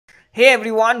Hey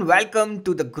everyone, welcome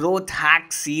to the Growth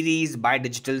Hack series by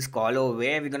Digital Scholar,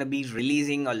 where we're going to be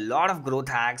releasing a lot of growth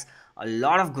hacks, a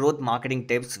lot of growth marketing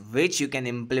tips, which you can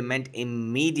implement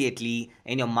immediately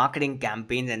in your marketing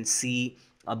campaigns and see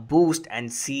a boost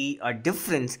and see a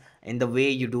difference in the way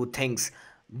you do things.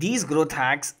 These growth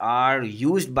hacks are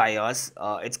used by us.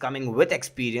 It's coming with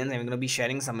experience, and we're going to be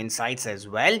sharing some insights as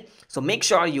well. So make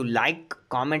sure you like,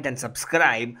 comment, and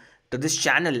subscribe to this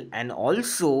channel, and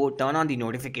also turn on the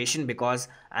notification because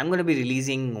I'm going to be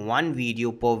releasing one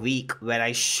video per week where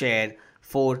I share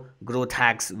 4 growth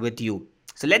hacks with you.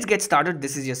 So let's get started.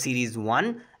 This is your series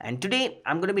 1, and today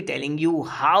I'm going to be telling you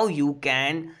how you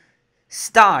can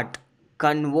start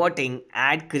converting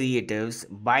ad creatives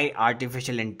by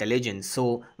artificial intelligence.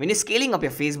 So when you're scaling up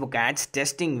your Facebook ads,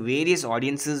 testing various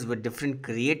audiences with different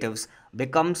creatives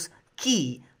becomes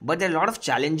key, but there are a lot of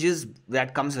challenges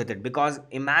that comes with it, because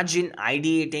imagine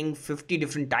ideating 50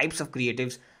 different types of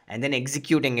creatives and then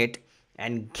executing it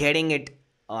and getting it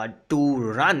to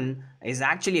run is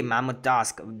actually a mammoth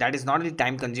task that is not only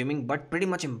time consuming but pretty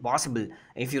much impossible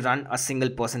if you run a single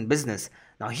person business.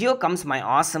 Now here comes my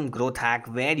awesome growth hack,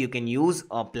 where you can use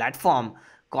a platform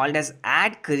called as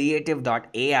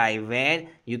AdCreative.ai, where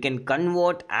you can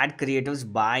convert ad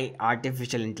creatives by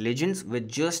artificial intelligence with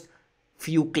just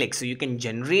few clicks. So you can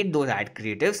generate those ad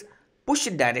creatives, push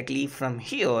it directly from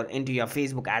here into your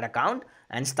Facebook ad account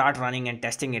and start running and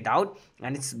testing it out.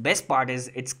 And its best part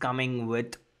is it's coming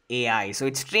with AI. So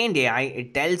it's trained AI.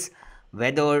 It tells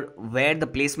where the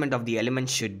placement of the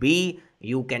elements should be.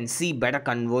 You can see better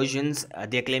conversions.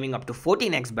 They're claiming up to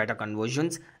 14x better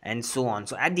conversions and so on.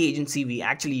 So at the agency, we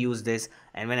actually use this,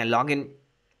 and when I log in,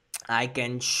 I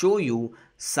can show you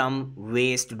some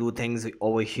ways to do things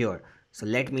over here. So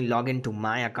let me log into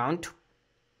my account.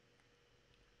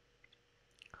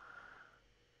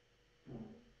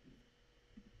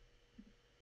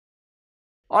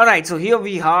 Alright, so here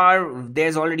we are.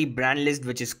 There's already brand list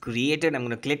which is created. I'm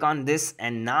going to click on this,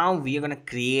 and now we are going to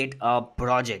create a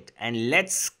project, and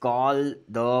let's call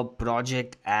the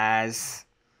project as.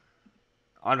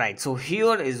 Alright, so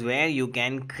here is where you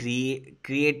can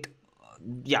create,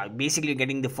 yeah, basically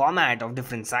getting the format of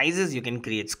different sizes. You can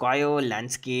create square,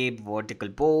 landscape, vertical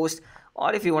post,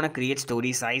 or if you want to create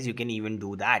story size, you can even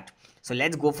do that. So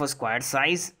let's go for square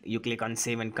size. You click on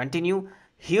save and continue.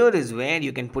 Here is where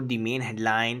you can put the main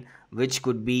headline, which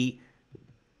could be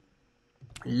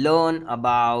learn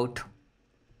about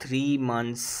 3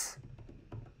 months,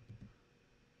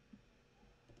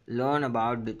 learn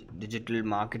about digital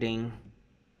marketing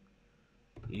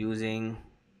using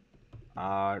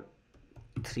our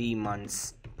 3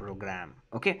 months program.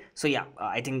 Okay, so yeah,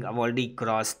 I think I've already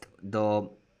crossed the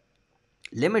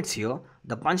limits here.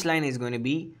 The punchline is going to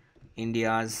be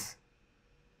India's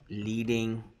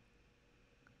leading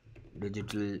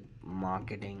digital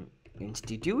marketing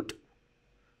institute.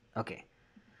 Okay,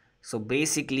 so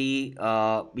basically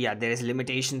yeah, there is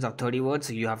limitations of 30 words,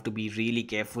 so you have to be really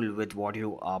careful with what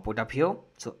you put up here.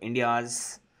 So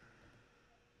India's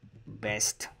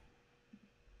best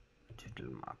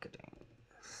digital marketing.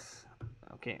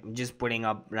 Okay, I'm just putting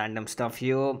up random stuff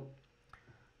here.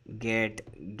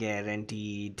 Get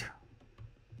guaranteed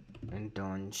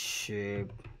internship,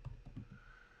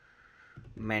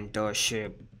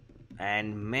 mentorship,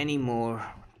 and many more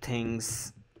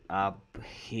things up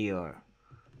here.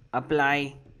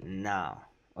 Apply now.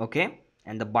 Okay,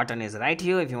 and the button is right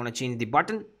here. If you want to change the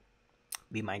button,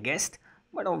 be my guest,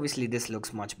 but obviously this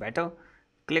looks much better.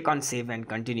 Click on save and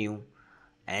continue,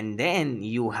 and then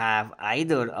you have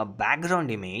either a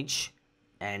background image,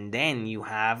 and then you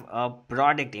have a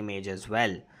product image as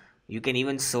well. You can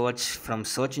even search from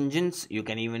search engines. You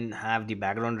can even have the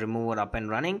background remover up and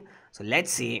running. So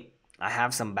let's say I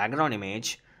have some background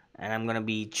image, and I'm gonna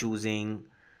be choosing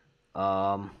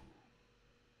um,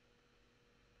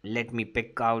 let me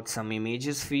pick out some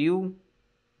images for you.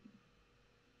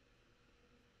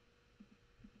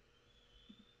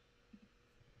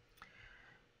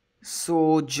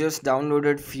 So just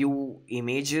downloaded few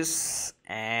images,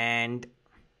 and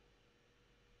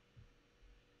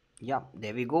yeah,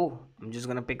 there we go. I'm just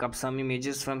gonna pick up some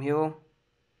images from here.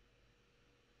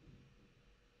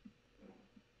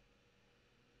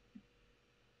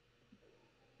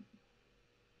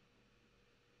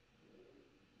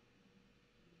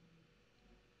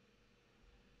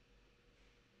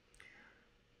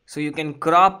 So you can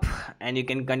crop and you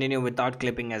can continue without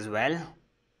clipping as well.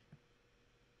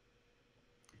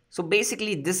 So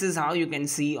basically this is how you can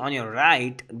see on your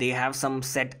right, they have some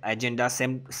set agenda,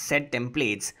 set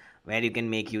templates where you can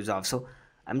make use of. So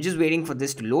I'm just waiting for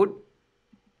this to load.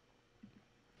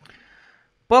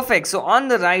 Perfect. So on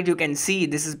the right, you can see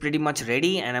this is pretty much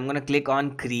ready, and I'm going to click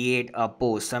on create a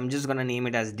post. So I'm just going to name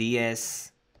it as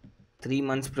DS 3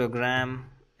 months program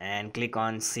and click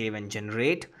on save and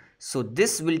generate. So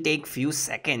this will take few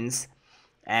seconds,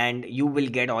 and you will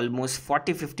get almost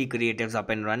 40-50 creatives up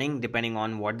and running depending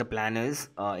on what the plan is.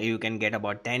 You can get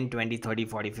about 10, 20, 30,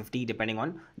 40, 50 depending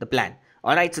on the plan.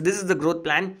 All right, so this is the growth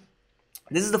plan.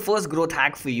 This is the first growth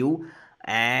hack for you,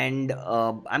 and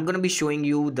I'm going to be showing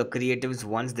you the creatives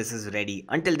once this is ready.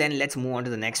 Until then, let's move on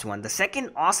to the next one. The second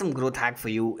awesome growth hack for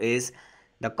you is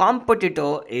the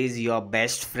competitor is your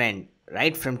best friend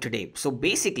right from today. So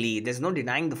basically, there's no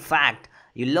denying the fact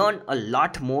you learn a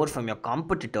lot more from your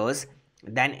competitors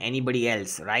than anybody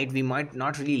else, right? We might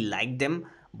not really like them,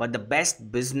 but the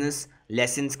best business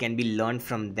lessons can be learned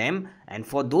from them. And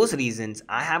for those reasons,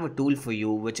 I have a tool for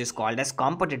you which is called as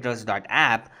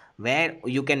Competitors.app, where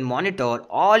you can monitor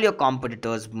all your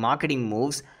competitors marketing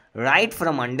moves, right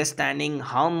from understanding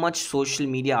how much social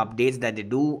media updates that they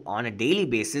do on a daily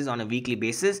basis, on a weekly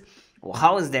basis,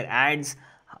 how is their ads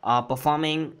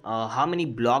performing, how many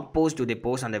blog posts do they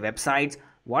post on their websites,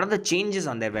 what are the changes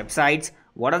on their websites,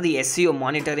 what are the SEO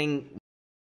monitoring,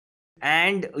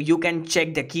 and you can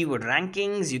check the keyword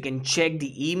rankings, you can check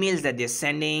the emails that they're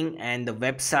sending, and the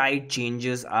website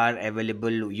changes are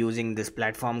available using this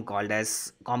platform called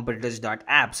as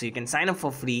Competitors.app. So you can sign up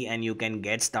for free and you can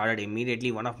get started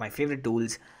immediately. One of my favorite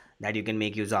tools that you can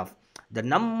make use of. The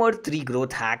number 3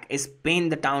 growth hack is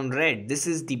paint the town red. This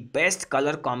is the best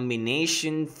color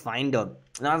combination finder.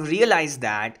 Now I've realized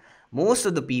that most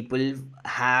of the people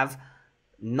have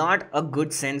not a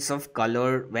good sense of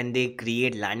color when they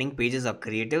create landing pages or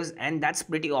creatives, and that's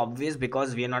pretty obvious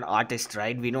because we are not artists,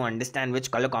 right? We don't understand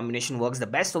which color combination works the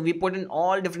best, so we put in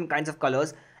all different kinds of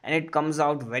colors and it comes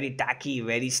out very tacky,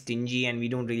 very stingy, and we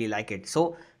don't really like it.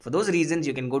 So for those reasons,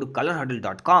 you can go to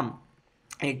colorhuddle.com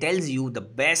and it tells you the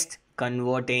best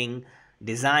converting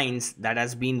designs that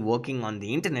has been working on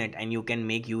the internet, and you can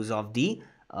make use of the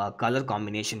color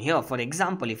combination here. For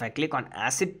example, if I click on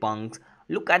acid punks,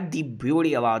 look at the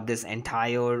beauty about this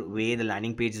entire way the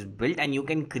landing page is built, and you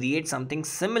can create something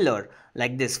similar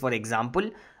like this. For example,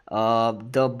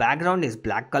 the background is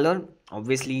black color,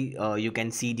 obviously you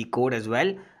can see the code as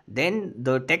well, then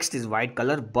the text is white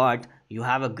color, but you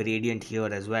have a gradient here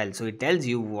as well, so it tells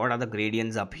you what are the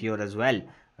gradients up here as well,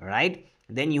 right?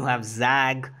 Then you have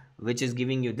zag, which is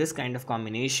giving you this kind of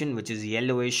combination, which is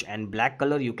yellowish and black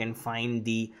color. You can find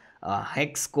the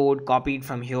hex code copied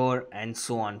from here and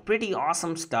so on. Pretty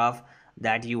awesome stuff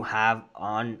that you have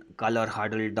on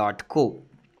colorhuddle.co.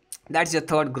 That's your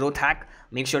third growth hack.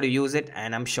 Make sure to use it,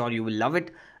 and I'm sure you will love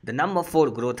it. The number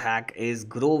 4 growth hack is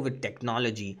grow with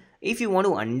technology. If you want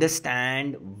to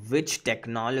understand which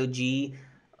technology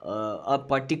a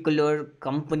particular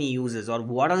company uses, or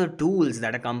what are the tools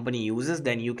that a company uses,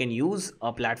 then you can use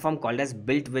a platform called as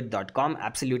BuiltWith.com,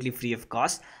 absolutely free of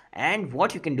cost. And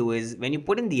what you can do is, when you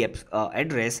put in the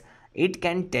address, it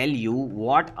can tell you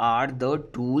what are the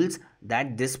tools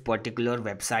that this particular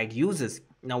website uses.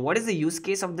 Now, what is the use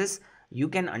case of this? You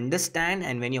can understand,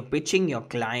 and when you're pitching your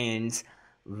clients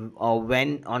or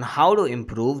when on how to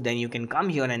improve, then you can come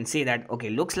here and say that,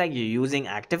 okay, looks like you're using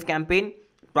active campaign,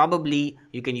 probably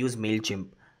you can use MailChimp.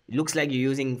 Looks like you're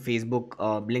using Facebook,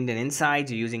 LinkedIn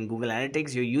Insights, you're using Google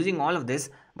Analytics, you're using all of this,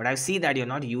 but I see that you're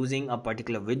not using a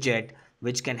particular widget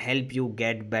which can help you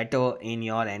get better in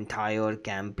your entire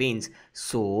campaigns.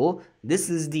 So this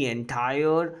is the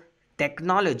entire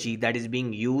technology that is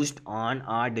being used on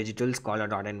our digital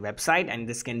scholar.in website, and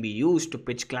this can be used to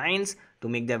pitch clients to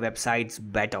make their websites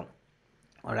better.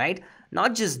 All right,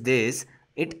 not just this,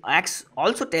 it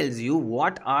also tells you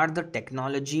what are the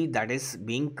technology that is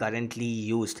being currently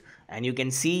used, and you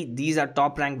can see these are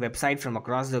top ranked websites from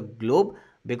across the globe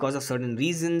because of certain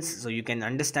reasons, so you can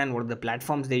understand what are the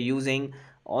platforms they're using.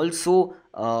 Also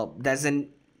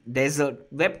there's a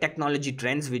web technology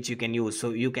trends which you can use, so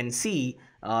you can see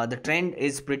the trend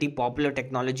is pretty popular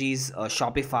technologies,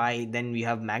 Shopify, then we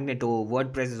have Magneto,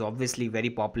 WordPress is obviously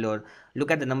very popular.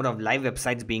 Look at the number of live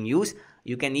websites being used.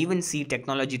 You can even see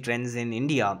technology trends in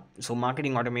India, so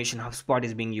marketing automation, HubSpot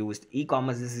is being used,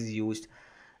 e-commerce, this is used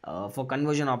for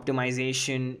conversion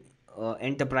optimization,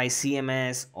 enterprise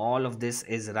CMS, all of this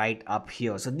is right up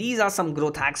here. So these are some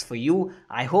growth hacks for you.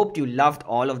 I hope you loved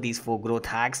all of these 4 growth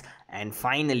hacks. And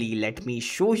finally, let me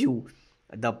show you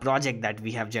the project that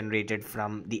we have generated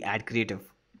from the ad creative.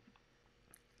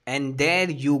 And there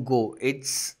you go,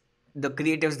 it's the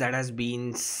creatives that has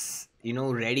been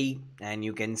ready, and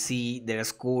you can see there are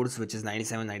scores which is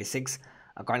 97, 96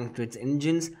 according to its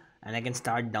engines, and I can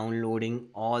start downloading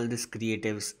all these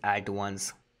creatives at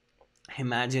once.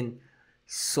 Imagine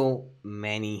So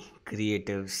many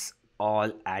creatives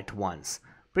all at once.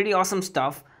 Pretty awesome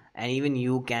stuff, and even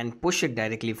you can push it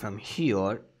directly from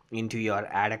here into your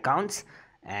ad accounts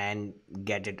and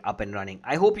get it up and running.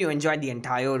 I hope you enjoyed the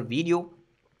entire video.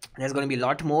 There's going to be a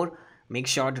lot more. Make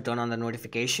sure to turn on the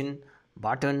notification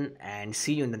button and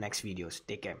see you in the next videos.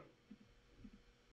 Take care.